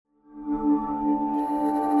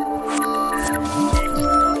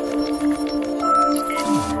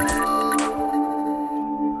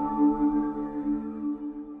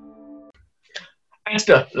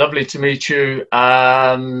Peter, lovely to meet you.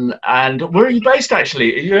 And where are you based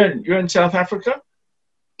actually? You're in South Africa?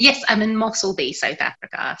 Yes, I'm in Mossel Bay, South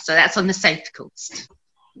Africa. So that's on the south coast.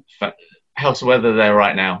 How's the weather there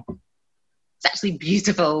right now? It's actually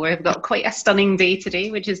beautiful. We've got quite a stunning day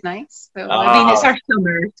today, which is nice. So I mean, it's our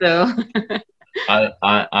summer, so.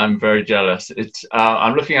 I'm very jealous.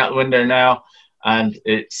 I'm looking out the window now, and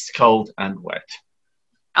it's cold and wet.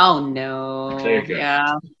 Oh no!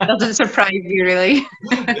 Yeah, doesn't surprise you really.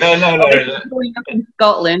 No. Growing up in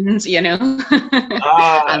Scotland, you know,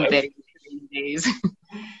 I'm very these days.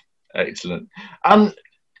 Excellent.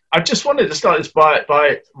 I just wanted to start this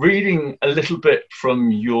by reading a little bit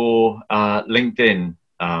from your LinkedIn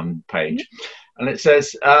page. And it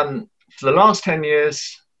says, for the last 10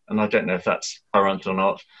 years, and I don't know if that's current or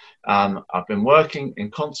not, I've been working in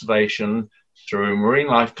conservation through marine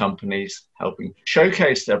life companies, helping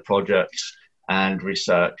showcase their projects and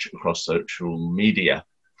research across social media.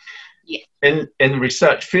 Yeah. In the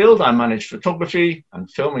research field, I manage photography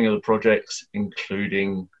and filming of the projects,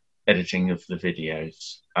 including editing of the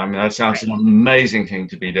videos. I mean, that sounds an amazing thing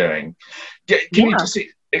to be doing. Can you just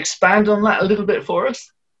expand on that a little bit for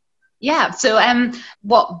us? Yeah, so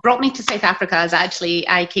what brought me to South Africa is actually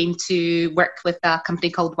I came to work with a company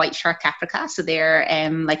called White Shark Africa. So they're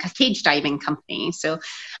like a cage diving company. So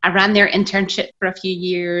I ran their internship for a few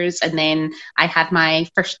years, and then I had my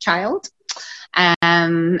first child.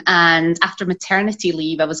 And after maternity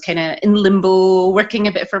leave, I was kind of in limbo, working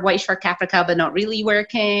a bit for White Shark Africa, but not really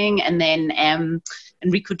working. And then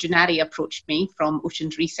Enrico Gennari approached me from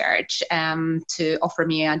Oceans Research to offer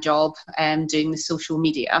me a job doing the social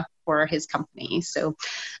media for his company. So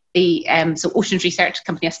so Oceans Research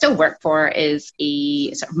company I still work for is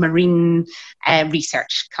a sort of marine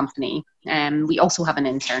research company. We also have an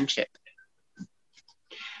internship.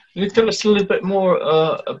 Can you tell us a little bit more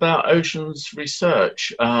about Oceans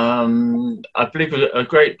Research? I believe a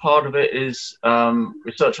great part of it is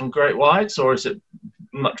research on great whites, or is it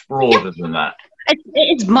much broader than that?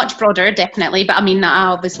 It's much broader, definitely. But I mean,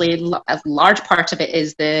 obviously, a large part of it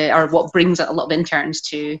is what brings a lot of interns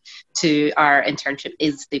to our internship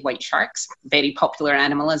is the white sharks. Very popular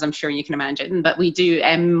animal, as I'm sure you can imagine. But we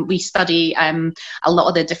study a lot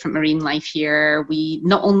of the different marine life here. We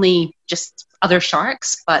not only just other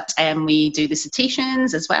sharks, but we do the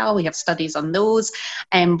cetaceans as well. We have studies on those,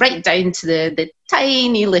 right down to the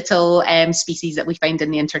tiny little species that we find in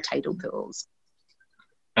the intertidal pools.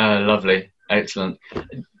 Lovely. Excellent.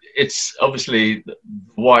 It's obviously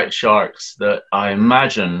white sharks that I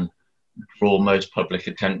imagine draw most public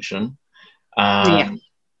attention. What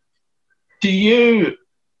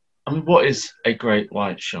is a great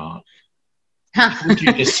white shark? How would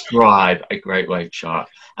you describe a great white shark?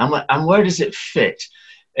 And where does it fit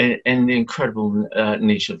in the incredible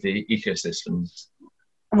niche of the ecosystems?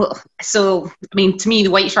 Well, so, I mean, to me, the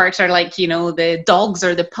white sharks are like, you know, the dogs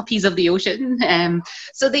or the puppies of the ocean.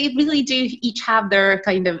 So they really do each have their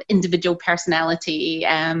kind of individual personality.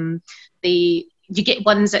 You get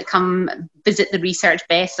ones that come visit the research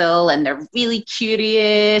vessel and they're really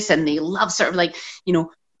curious and they love sort of like, you know,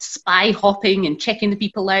 spy hopping and checking the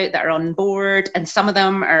people out that are on board. And some of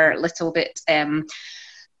them are a little bit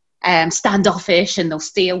standoffish, and they'll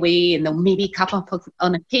stay away and they'll maybe cup up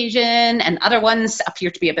on occasion, and other ones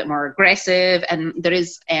appear to be a bit more aggressive. And there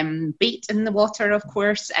is bait in the water, of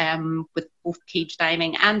course, with both cage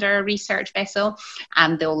diving and our research vessel,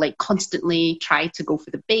 and they'll like constantly try to go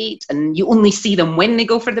for the bait, and you only see them when they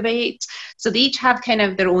go for the bait. So they each have kind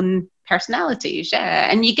of their own personalities,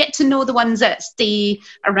 and you get to know the ones that stay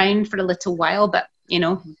around for a little while, but you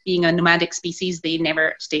know, being a nomadic species, they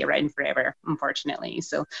never stay around forever, unfortunately.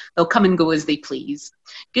 So they'll come and go as they please.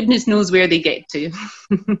 Goodness knows where they get to.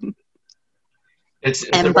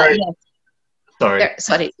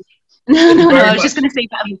 Sorry. No, I was just going to say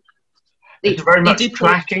that. It's very much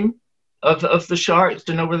tracking of the sharks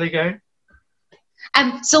to know where they go.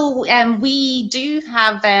 So we do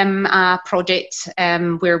have a project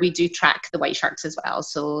where we do track the white sharks as well.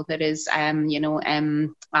 So there is,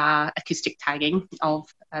 acoustic tagging of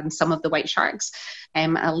some of the white sharks,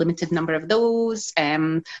 a limited number of those.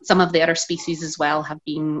 Some of the other species as well have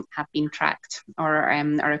been tracked or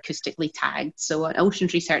are acoustically tagged. So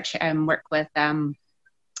Oceans Research work with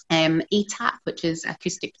ATAP, which is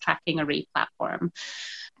Acoustic Tracking Array Platform.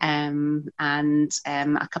 And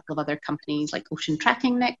a couple of other companies like Ocean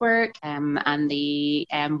Tracking Network, and they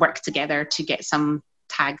work together to get some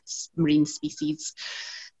tagged marine species.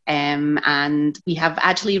 And we have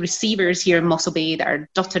actually receivers here in Mossel Bay that are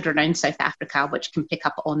dotted around South Africa, which can pick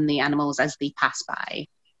up on the animals as they pass by.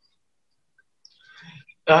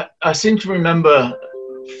 I seem to remember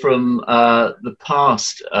from the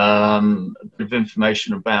past a bit of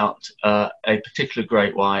information about a particular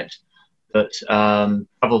great white that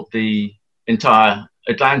traveled the entire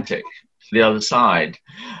Atlantic to the other side.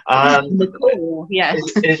 Nicole, yeah.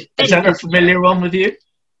 Is that a familiar one with you?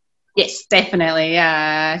 Yes, definitely.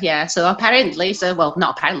 Yeah. So apparently, well,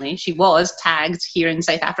 not apparently, she was tagged here in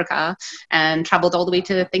South Africa and travelled all the way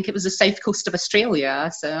to, I think it was the south coast of Australia.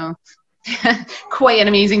 So quite an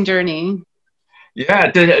amazing journey.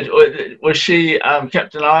 Yeah. Was she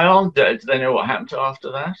kept an eye on? Did they know what happened to her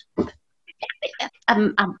after that?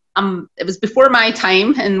 It was before my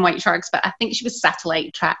time in White Sharks, but I think she was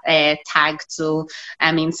satellite tagged. So,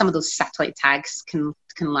 I mean, some of those satellite tags can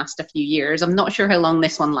last a few years. I'm not sure how long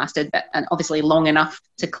this one lasted, but obviously long enough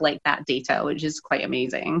to collect that data, which is quite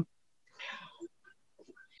amazing.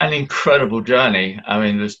 An incredible journey. I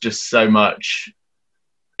mean, there's just so much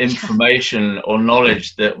information or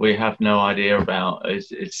knowledge that we have no idea about.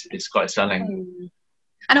 It's quite stunning.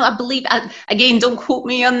 I know, I believe, again, don't quote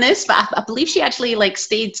me on this, but I believe she actually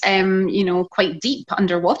stayed, quite deep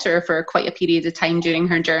underwater for quite a period of time during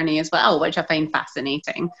her journey as well, which I find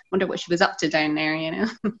fascinating. Wonder what she was up to down there,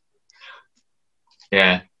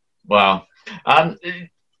 Yeah, wow.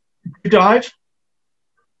 You dive?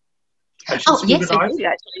 Oh, yes, I do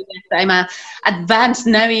actually. I'm an advanced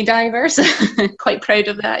NAUI diver, so quite proud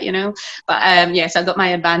of that, But yes, I got my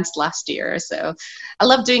advanced last year, so I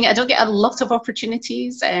love doing it. I don't get a lot of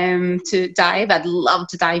opportunities to dive. I'd love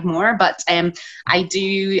to dive more, but I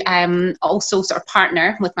do also sort of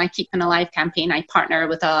partner with my Keeping Alive campaign. I partner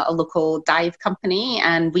with a local dive company,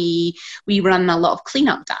 and we run a lot of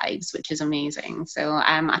cleanup dives, which is amazing. So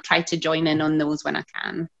I try to join in on those when I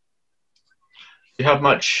can. Do you have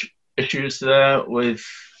much issues there with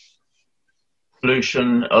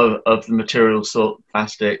pollution of the material, sort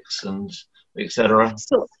plastics and etc.?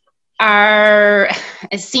 So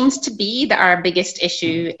it seems to be that our biggest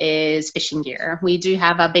issue is fishing gear. We do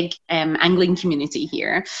have a big angling community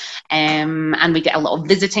here, and we get a lot of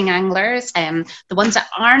visiting anglers. The ones that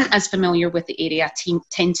aren't as familiar with the area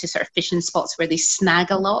tend to sort of fish in spots where they snag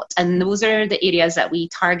a lot, and those are the areas that we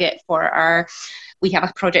target for we have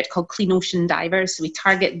a project called Clean Ocean Divers. So we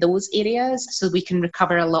target those areas so we can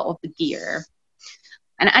recover a lot of the gear.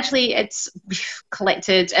 And actually, we've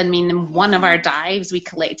collected, in one of our dives, we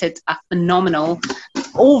collected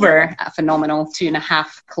over a phenomenal 2.5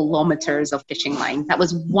 kilometers of fishing line. That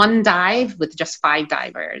was one dive with just 5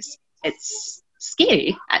 divers. It's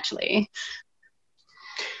scary, actually.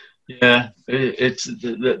 Yeah, it's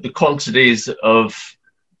the quantities of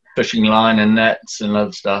fishing line and nets and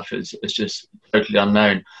other stuff is just totally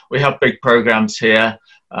unknown. We have big programs here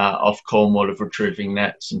off Cornwall of retrieving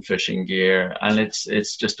nets and fishing gear, and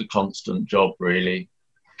it's just a constant job, really.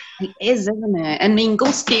 It is, isn't it?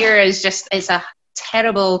 Ghost gear is a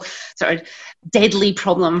terrible sort of deadly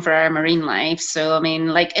problem for our marine life. So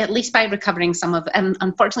at least by recovering some of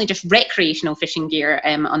unfortunately just recreational fishing gear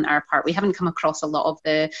on our part, we haven't come across a lot of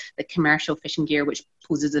the commercial fishing gear, which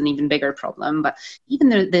poses an even bigger problem. But even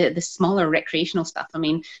the smaller recreational stuff,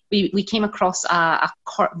 we came across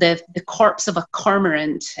the corpse of a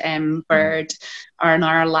cormorant bird on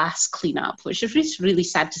our last cleanup, which is really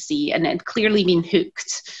sad to see, and it had clearly been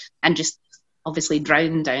hooked and just obviously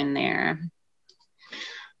drowned down there.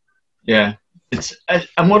 Yeah,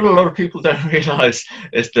 and what a lot of people don't realise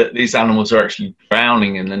is that these animals are actually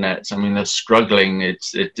drowning in the nets. They're struggling.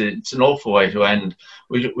 It's an awful way to end.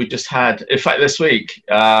 We just had, in fact, this week,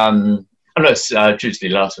 Tuesday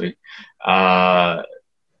last week, a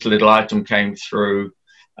little item came through.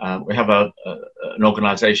 We have an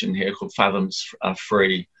organisation here called Fathoms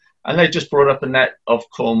Free, and they just brought up a net off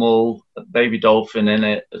Cornwall, a baby dolphin in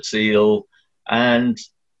it, a seal, and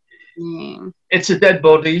it's a dead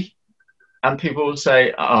body. And people will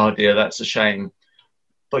say, oh dear, that's a shame.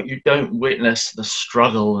 But you don't witness the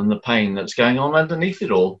struggle and the pain that's going on underneath it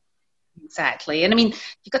all. Exactly. And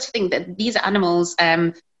you've got to think that these animals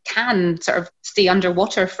can sort of stay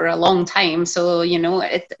underwater for a long time. So,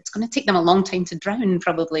 it's going to take them a long time to drown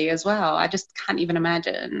probably as well. I just can't even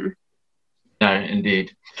imagine. No,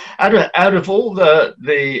 indeed. Out of all the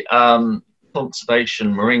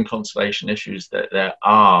marine conservation issues that there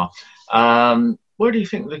are, where do you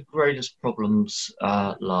think the greatest problems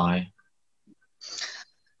lie?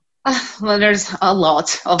 Well, there's a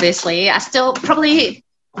lot, obviously. I still probably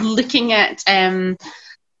looking at the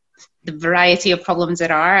variety of problems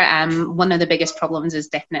there are. One of the biggest problems is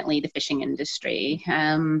definitely the fishing industry.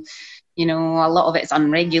 A lot of it's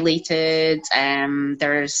unregulated.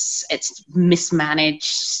 It's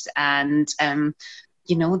mismanaged, and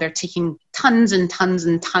you know, they're taking tons and tons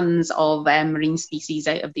and tons of marine species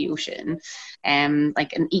out of the ocean.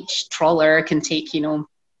 Like, and each trawler can take, you know,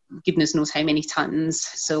 goodness knows how many tons.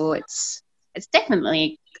 So it's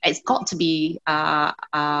definitely, it's got to be a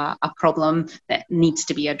problem that needs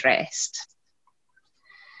to be addressed.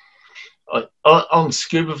 On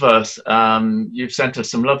Scubaverse, you've sent us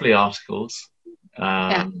some lovely articles.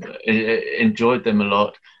 Enjoyed them a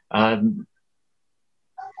lot.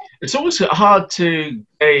 It's always hard to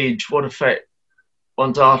gauge what effect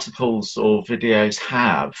one's articles or videos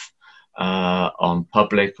have on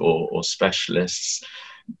public or specialists.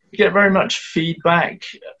 You get very much feedback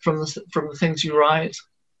from the things you write?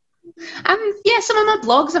 Yeah, some of my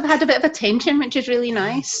blogs have had a bit of attention, which is really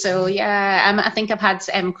nice. So yeah, I think I've had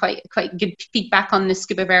quite good feedback on the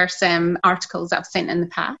Scubaverse articles I've sent in the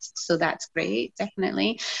past. So that's great,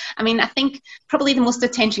 definitely. I mean, I think probably the most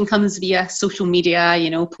attention comes via social media,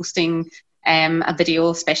 you know, posting a video,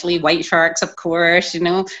 especially white sharks, of course, you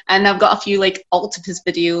know, and I've got a few like octopus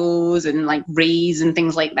videos and like rays and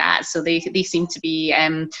things like that. So they seem to be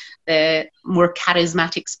the more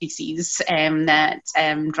charismatic species that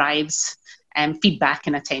drives feedback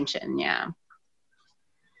and attention. Yeah.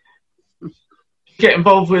 Get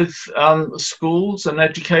involved with schools and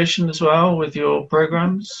education as well with your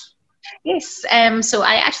programs? Yes, so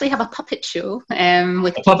I actually have a puppet show.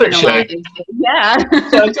 With a puppet show? Yeah.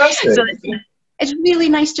 Fantastic. So it's really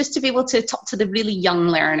nice just to be able to talk to the really young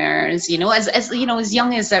learners, you know, as you know, as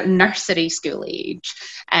young as nursery school age.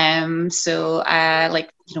 So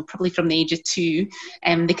like, you know, probably from the age of 2,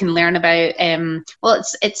 they can learn about, well,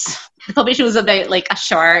 it's the puppet show is about like a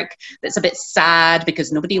shark that's a bit sad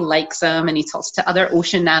because nobody likes him, and he talks to other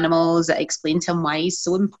ocean animals that explain to him why he's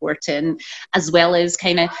so important, as well as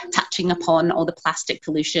kind of touching upon all the plastic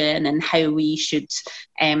pollution and how we should,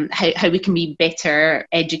 how we can be better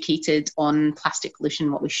educated on plastic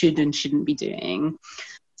pollution, what we should and shouldn't be doing.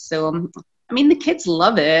 So, I mean, the kids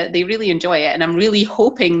love it. They really enjoy it. And I'm really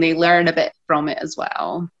hoping they learn a bit from it as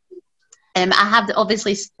well. I have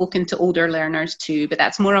obviously spoken to older learners too, but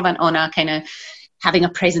that's more of on a kind of having a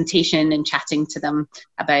presentation and chatting to them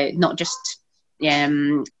about not just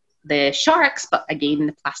the sharks, but again,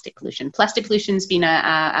 the plastic pollution. Plastic pollution's been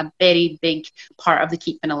a very big part of the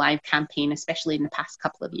Keep Fin Alive campaign, especially in the past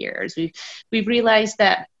couple of years. We've realized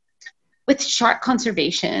that with shark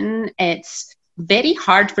conservation, it's very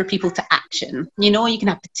hard for people to action. You know, you can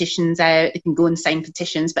have petitions out, they can go and sign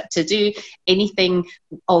petitions, but to do anything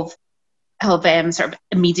of sort of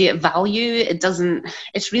immediate value,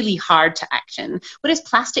 it's really hard to action. Whereas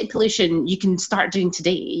plastic pollution, you can start doing today.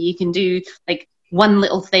 You can do like one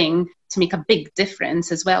little thing to make a big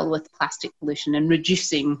difference as well with plastic pollution and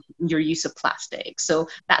reducing your use of plastic. So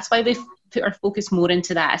that's why we've put our focus more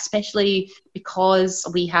into that, especially because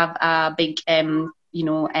we have a big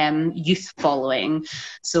youth following,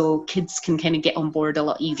 so kids can kind of get on board a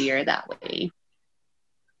lot easier that way.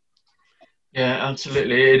 Yeah,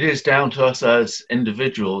 absolutely. It is down to us as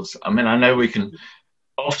individuals. I mean, I know we can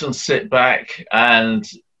often sit back and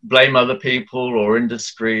blame other people or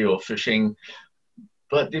industry or fishing,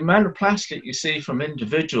 but the amount of plastic you see from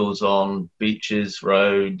individuals on beaches,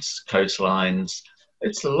 roads, coastlines,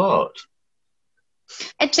 it's a lot.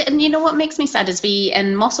 And you know what makes me sad is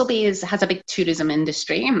Mossel Bay has a big tourism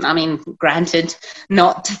industry. I mean, granted,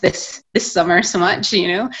 not this summer so much, you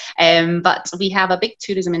know, but we have a big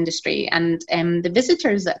tourism industry, and the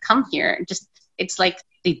visitors that come here, it's like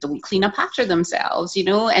they don't clean up after themselves, you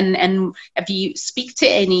know, and if you speak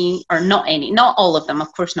to not all of them,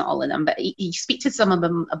 of course not all of them, but you speak to some of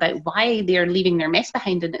them about why they're leaving their mess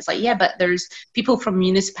behind, and it's like, yeah, but there's people from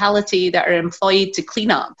municipality that are employed to clean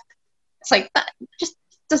up. It's like, that just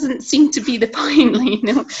doesn't seem to be the point, you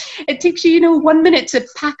know. It takes you, 1 minute to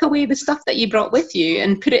pack away the stuff that you brought with you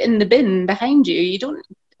and put it in the bin behind you. You don't,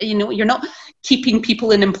 you're not keeping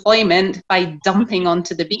people in employment by dumping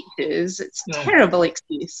onto the beaches. It's a terrible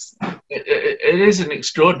excuse. It is an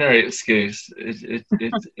extraordinary excuse.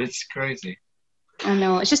 It's crazy. I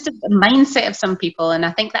know, it's just a mindset of some people, and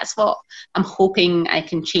I think that's what I'm hoping I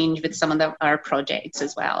can change with some of our projects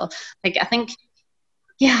as well. Like, I think,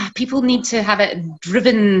 yeah, people need to have it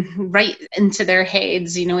driven right into their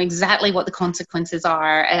heads, exactly what the consequences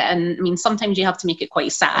are. And I mean, sometimes you have to make it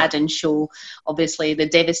quite sad and show, obviously, the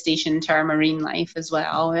devastation to our marine life as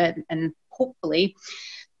well. And hopefully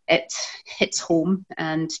it hits home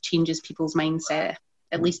and changes people's mindset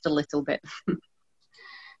at least a little bit.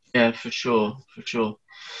 Yeah, for sure.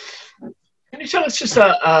 Can you tell us just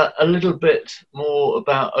a little bit more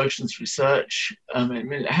about Oceans Research? I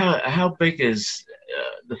mean, how big is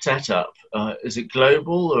the setup? Is it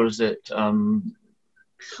global or is it local?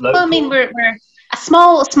 Well, I mean, we're a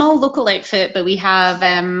small local outfit, but we have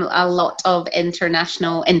a lot of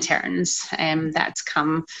international interns that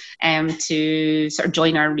come to sort of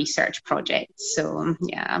join our research projects. So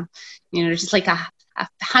yeah, there's just like a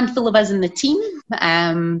handful of us in the team,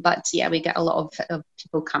 but yeah, we get a lot of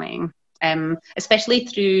people coming, especially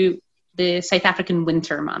through the South African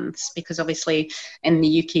winter months, because obviously in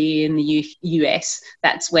the UK and the US,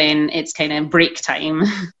 that's when it's kind of break time.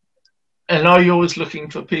 And are you always looking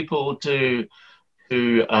for people to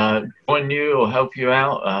join you or help you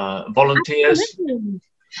out, volunteers? Absolutely.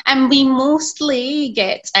 And we mostly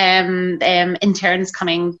get interns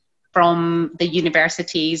coming from the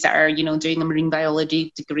universities that are, doing a marine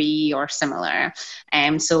biology degree or similar.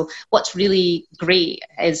 So what's really great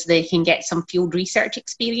is they can get some field research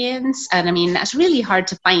experience. And I mean, that's really hard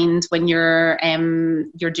to find when you're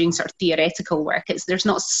doing sort of theoretical work. There's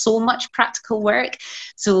not so much practical work.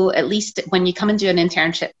 So at least when you come and do an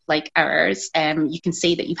internship like ours, you can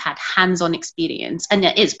say that you've had hands-on experience, and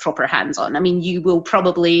it is proper hands-on. I mean, you will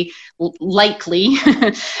probably likely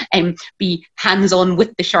be hands-on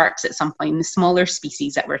with the sharks at some point, the smaller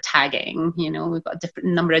species that we're tagging. We've got a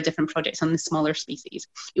number of different projects on the smaller species.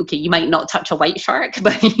 Okay, you might not touch a white shark,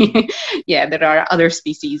 but yeah, there are other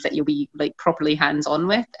species that you'll be like properly hands-on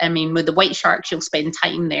with. I mean, with the white sharks, you'll spend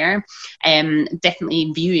time there,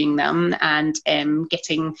 definitely viewing them and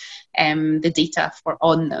getting the data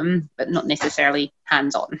on them, but not necessarily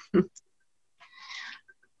hands-on.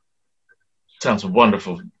 Sounds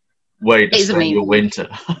wonderful way to spend your winter.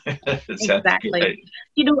 Exactly.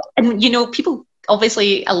 And people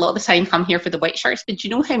obviously a lot of the time come here for the white sharks, but do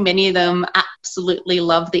you know how many of them absolutely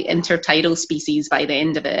love the intertidal species by the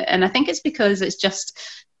end of it? And I think it's because it's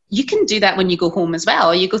just, you can do that when you go home as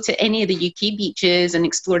well. You go to any of the UK beaches and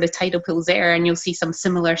explore the tidal pools there, and you'll see some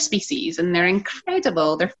similar species, and they're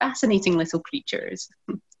incredible. They're fascinating little creatures.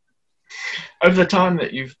 Over the time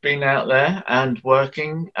that you've been out there and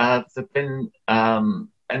working, have there been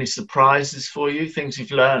any surprises for you, things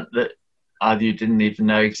you've learned that either you didn't even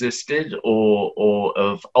know existed or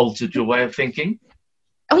have altered your way of thinking?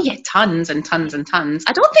 Oh yeah, tons and tons and tons.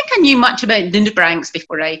 I don't think I knew much about nudibranchs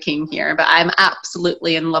before I came here, but I'm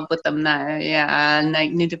absolutely in love with them now. Yeah, and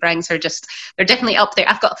like nudibranchs are they're definitely up there.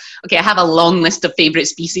 I have a long list of favorite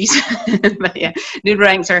species, but yeah,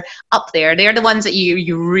 nudibranchs are up there. They're the ones that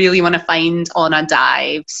you really want to find on a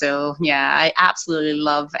dive. So yeah, I absolutely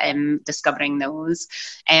love discovering those.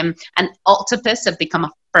 And octopus have become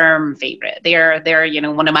a firm favorite. They're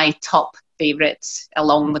one of my top favorites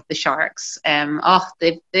along with the sharks.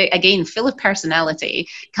 They again full of personality.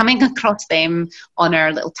 Coming across them on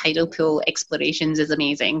our little tidal pool explorations is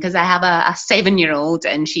amazing, because I have a 7-year-old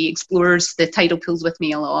and she explores the tidal pools with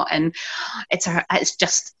me a lot, and it's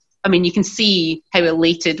just, I mean, you can see how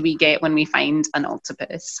elated we get when we find an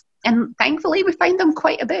octopus, and thankfully we find them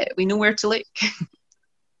quite a bit. We know where to look.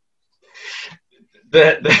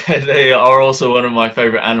 They are also one of my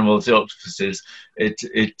favorite animals, the octopuses.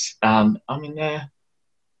 I mean,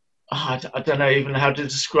 I don't know even how to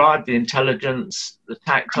describe the intelligence, the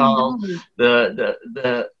tactile,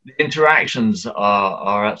 the interactions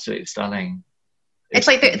are absolutely stunning. It's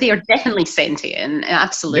like they are definitely sentient,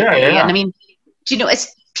 absolutely. Yeah. And I mean,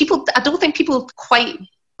 it's people. I don't think people quite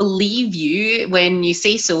believe you when you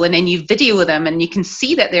say so, and then you video them and you can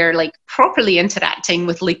see that they're like properly interacting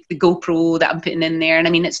with like the GoPro that I'm putting in there. And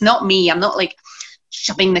I mean, it's not me, I'm not like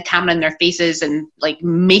shoving the camera in their faces and like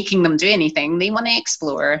making them do anything. They want to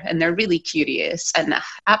explore and they're really curious, and I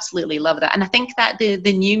absolutely love that. And I think that the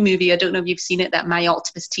new movie, I don't know if you've seen it, that My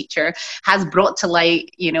Octopus Teacher, has brought to light,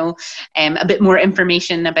 a bit more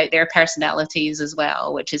information about their personalities as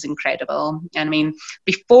well, which is incredible. And I mean,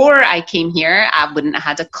 before I came here, I wouldn't have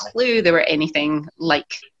had a clue they were anything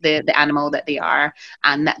like the animal that they are,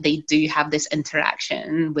 and that they do have this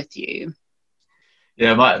interaction with you.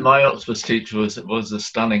 Yeah, my Octopus Teacher was a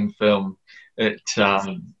stunning film. It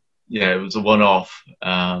was a one-off.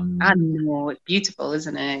 I know, it's beautiful,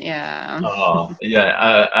 isn't it? Yeah. Oh,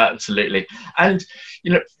 yeah, absolutely. And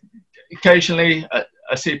occasionally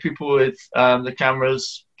I see people with the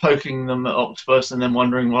cameras poking them at octopus and then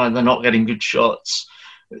wondering why they're not getting good shots.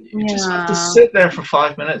 You just have to sit there for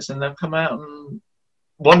 5 minutes and they'll come out and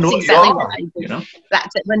wonder what you are.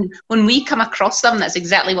 That's it. When we come across them, that's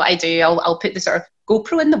exactly what I do. I'll put the sort of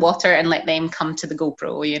GoPro in the water and let them come to the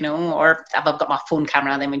GoPro, or if I've got my phone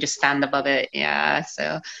camera, then we just stand above it. Yeah,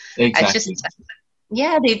 so exactly. It's just,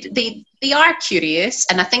 yeah, they are curious,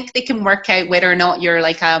 and I think they can work out whether or not you're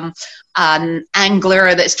like an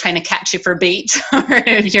angler that's trying to catch you for bait, or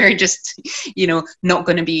if you're just not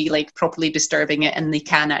going to be like properly disturbing it, and they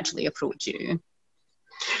can actually approach you.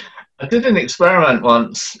 I did an experiment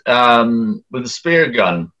once with a spear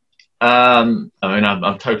gun. I mean,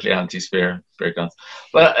 I'm totally anti-spear guns,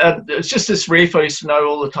 but it's just this reef I used to know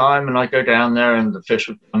all the time, and I go down there, and the fish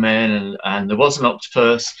would come in, and there was an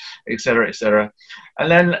octopus, etc., etc. And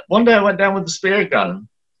then one day I went down with the spear gun,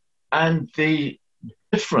 and the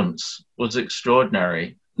difference was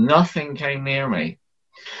extraordinary. Nothing came near me,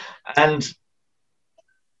 and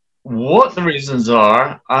what the reasons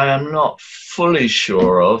are, I am not fully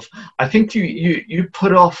sure of. I think you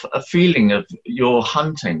put off a feeling of your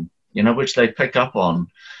hunting, you know, which they pick up on.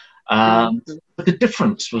 But the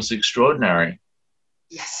difference was extraordinary.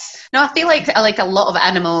 Yes. No, I feel like a lot of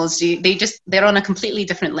animals, they're on a completely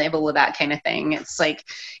different level with that kind of thing. It's like,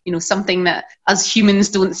 you know, something that us humans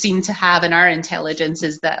don't seem to have in our intelligence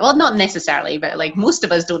is that, well, not necessarily, but like most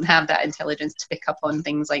of us don't have that intelligence to pick up on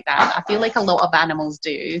things like that. I feel like a lot of animals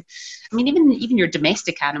do. I mean, even your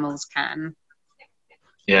domestic animals can.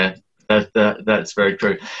 Yeah. That's very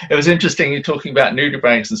true. It was interesting you talking about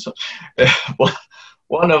nudibranchs and stuff.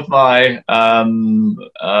 One of my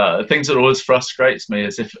things that always frustrates me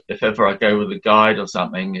is if ever I go with a guide or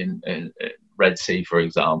something in Red Sea, for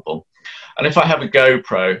example, and if I have a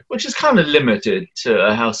GoPro, which is kind of limited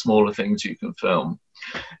to how smaller things you can film,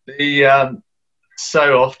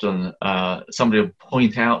 so often somebody will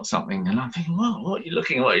point out something, and I'm thinking, well, what are you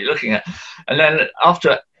looking at? And then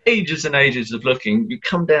after ages and ages of looking, you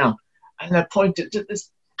come down, and they're pointed to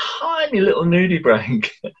this tiny little nudibranch,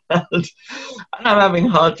 and I'm having a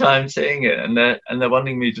hard time seeing it, and they're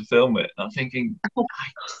wanting me to film it. And I'm thinking, I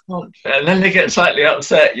can't. And then they get slightly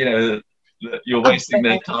upset, you know, that you're wasting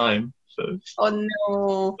their time. So. Oh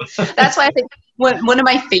no, that's why I think one of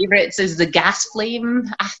my favorites is the gas flame.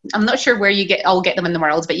 I'm not sure where you get them in the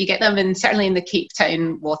world, but you get them certainly in the Cape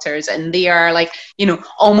Town waters, and they are like, you know,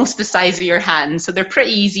 almost the size of your hand, so they're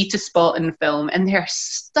pretty easy to spot and film, and they're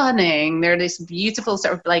stunning. They're this beautiful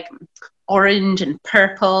sort of like orange and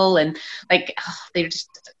purple, and like they're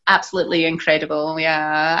just absolutely incredible.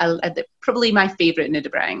 Yeah, probably my favorite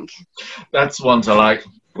nudibranch. That's ones I like.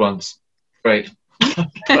 Ones great.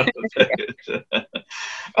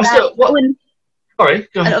 Sorry,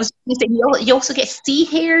 go ahead. I was going to say, you also get sea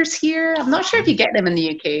hares here. I'm not sure if you get them in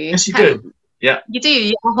the UK. Yes, you do. Yeah, you do.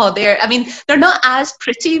 Yeah. Oh, I mean, they're not as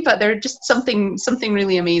pretty, but they're just something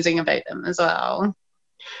really amazing about them as well.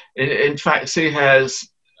 In fact, sea hares,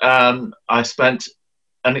 I spent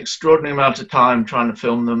an extraordinary amount of time trying to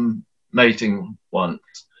film them mating once,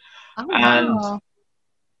 and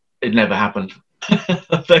it never happened. Oh,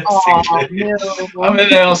 no. I mean,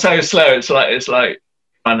 they're all so slow. It's like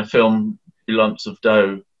trying to film lumps of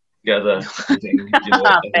dough together. You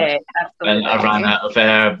know, and I ran out of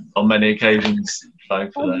air on many occasions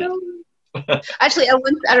trying for that. No. Actually,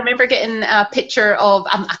 I remember getting a picture of,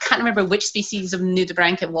 I can't remember which species of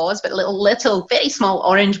nudibranch it was, but little, very small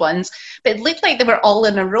orange ones. But it looked like they were all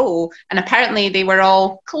in a row, and apparently they were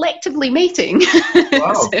all collectively mating.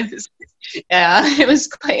 Wow. So it was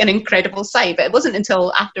quite an incredible sight. But it wasn't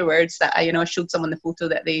until afterwards that I showed someone the photo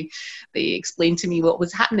that they explained to me what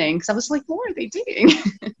was happening, because I was like, what are they doing?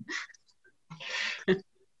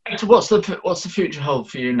 So what's the future hold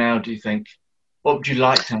for you now, do you think? What would you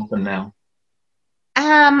like to happen now?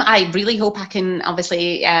 I really hope I can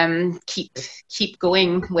obviously keep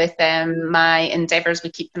going with my endeavours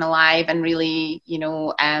with Keep Them Alive, and really,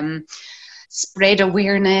 spread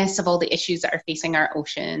awareness of all the issues that are facing our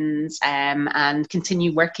oceans, and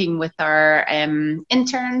continue working with our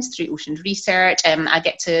interns through Oceans Research. I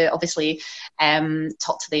get to obviously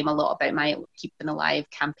talk to them a lot about my Keep Them Alive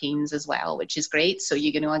campaigns as well, which is great. So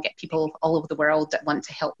I get people all over the world that want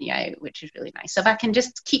to help me out, which is really nice. So if I can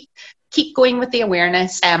just keep going with the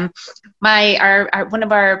awareness. One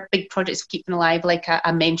of our big projects of Keep Them Alive, like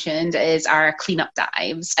I mentioned, is our cleanup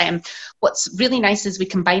dives. What's really nice is we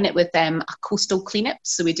combine it with a coastal cleanup.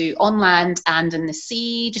 So we do on land and in the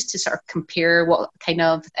sea, just to sort of compare what kind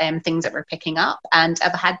of things that we're picking up. And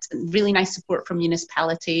I've had really nice support from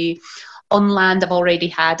municipality. On land, I've already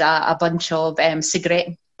had a bunch of cigarette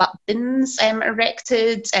butt bins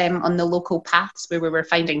erected on the local paths where we were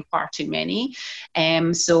finding far too many.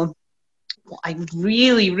 So what I would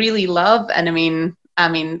really, really love, and I mean,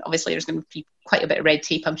 obviously there's going to be quite a bit of red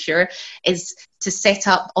tape, I'm sure, is to set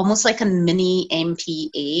up almost like a mini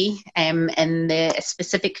MPA in the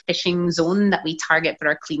specific fishing zone that we target for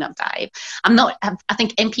our cleanup dive. I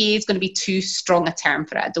think MPA is going to be too strong a term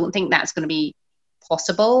for it. I don't think that's going to be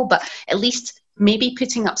possible, but at least maybe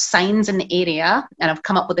putting up signs in the area, and I've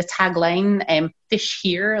come up with a tagline, fish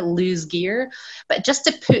here, lose gear, but just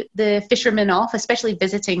to put the fishermen off, especially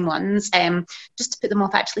visiting ones, just to put them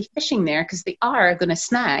off actually fishing there, because they are going to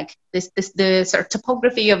snag. The sort of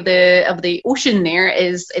topography of the ocean there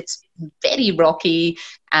it's very rocky,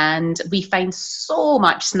 and we find so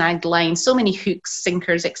much snagged line, so many hooks,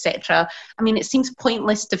 sinkers, etc. I mean, it seems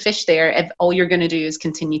pointless to fish there if all you're going to do is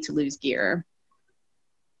continue to lose gear.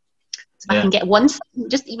 So if I can get one,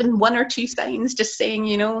 just even one or two signs just saying,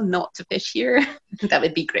 you know, not to fish here, that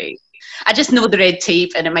would be great. I just know the red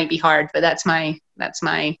tape and it might be hard, but that's my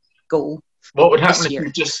goal. What would happen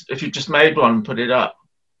if you just made one and put it up?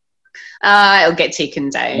 It'll get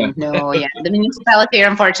taken down. No, yeah. The municipality are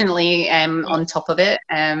unfortunately on top of it.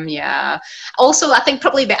 Yeah. Also, I think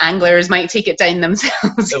probably the anglers might take it down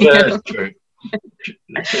themselves. True.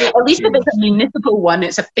 At least if it's a municipal one,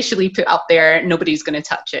 it's officially put up there, nobody's going to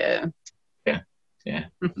touch it. Yeah.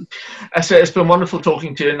 So it's been wonderful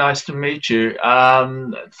talking to you. Nice to meet you.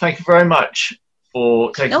 Thank you very much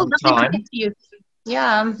for taking the time.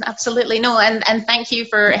 Yeah, absolutely. No, and thank you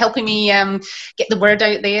for helping me get the word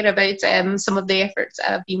out there about some of the efforts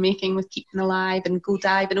I've been making with Keeping Alive and Go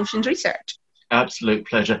Dive and Oceans Research. Absolute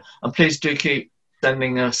pleasure. And please do keep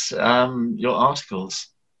sending us your articles.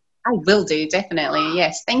 I will do, definitely.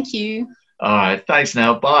 Yes, thank you. All right. Thanks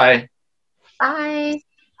now. Bye. Bye.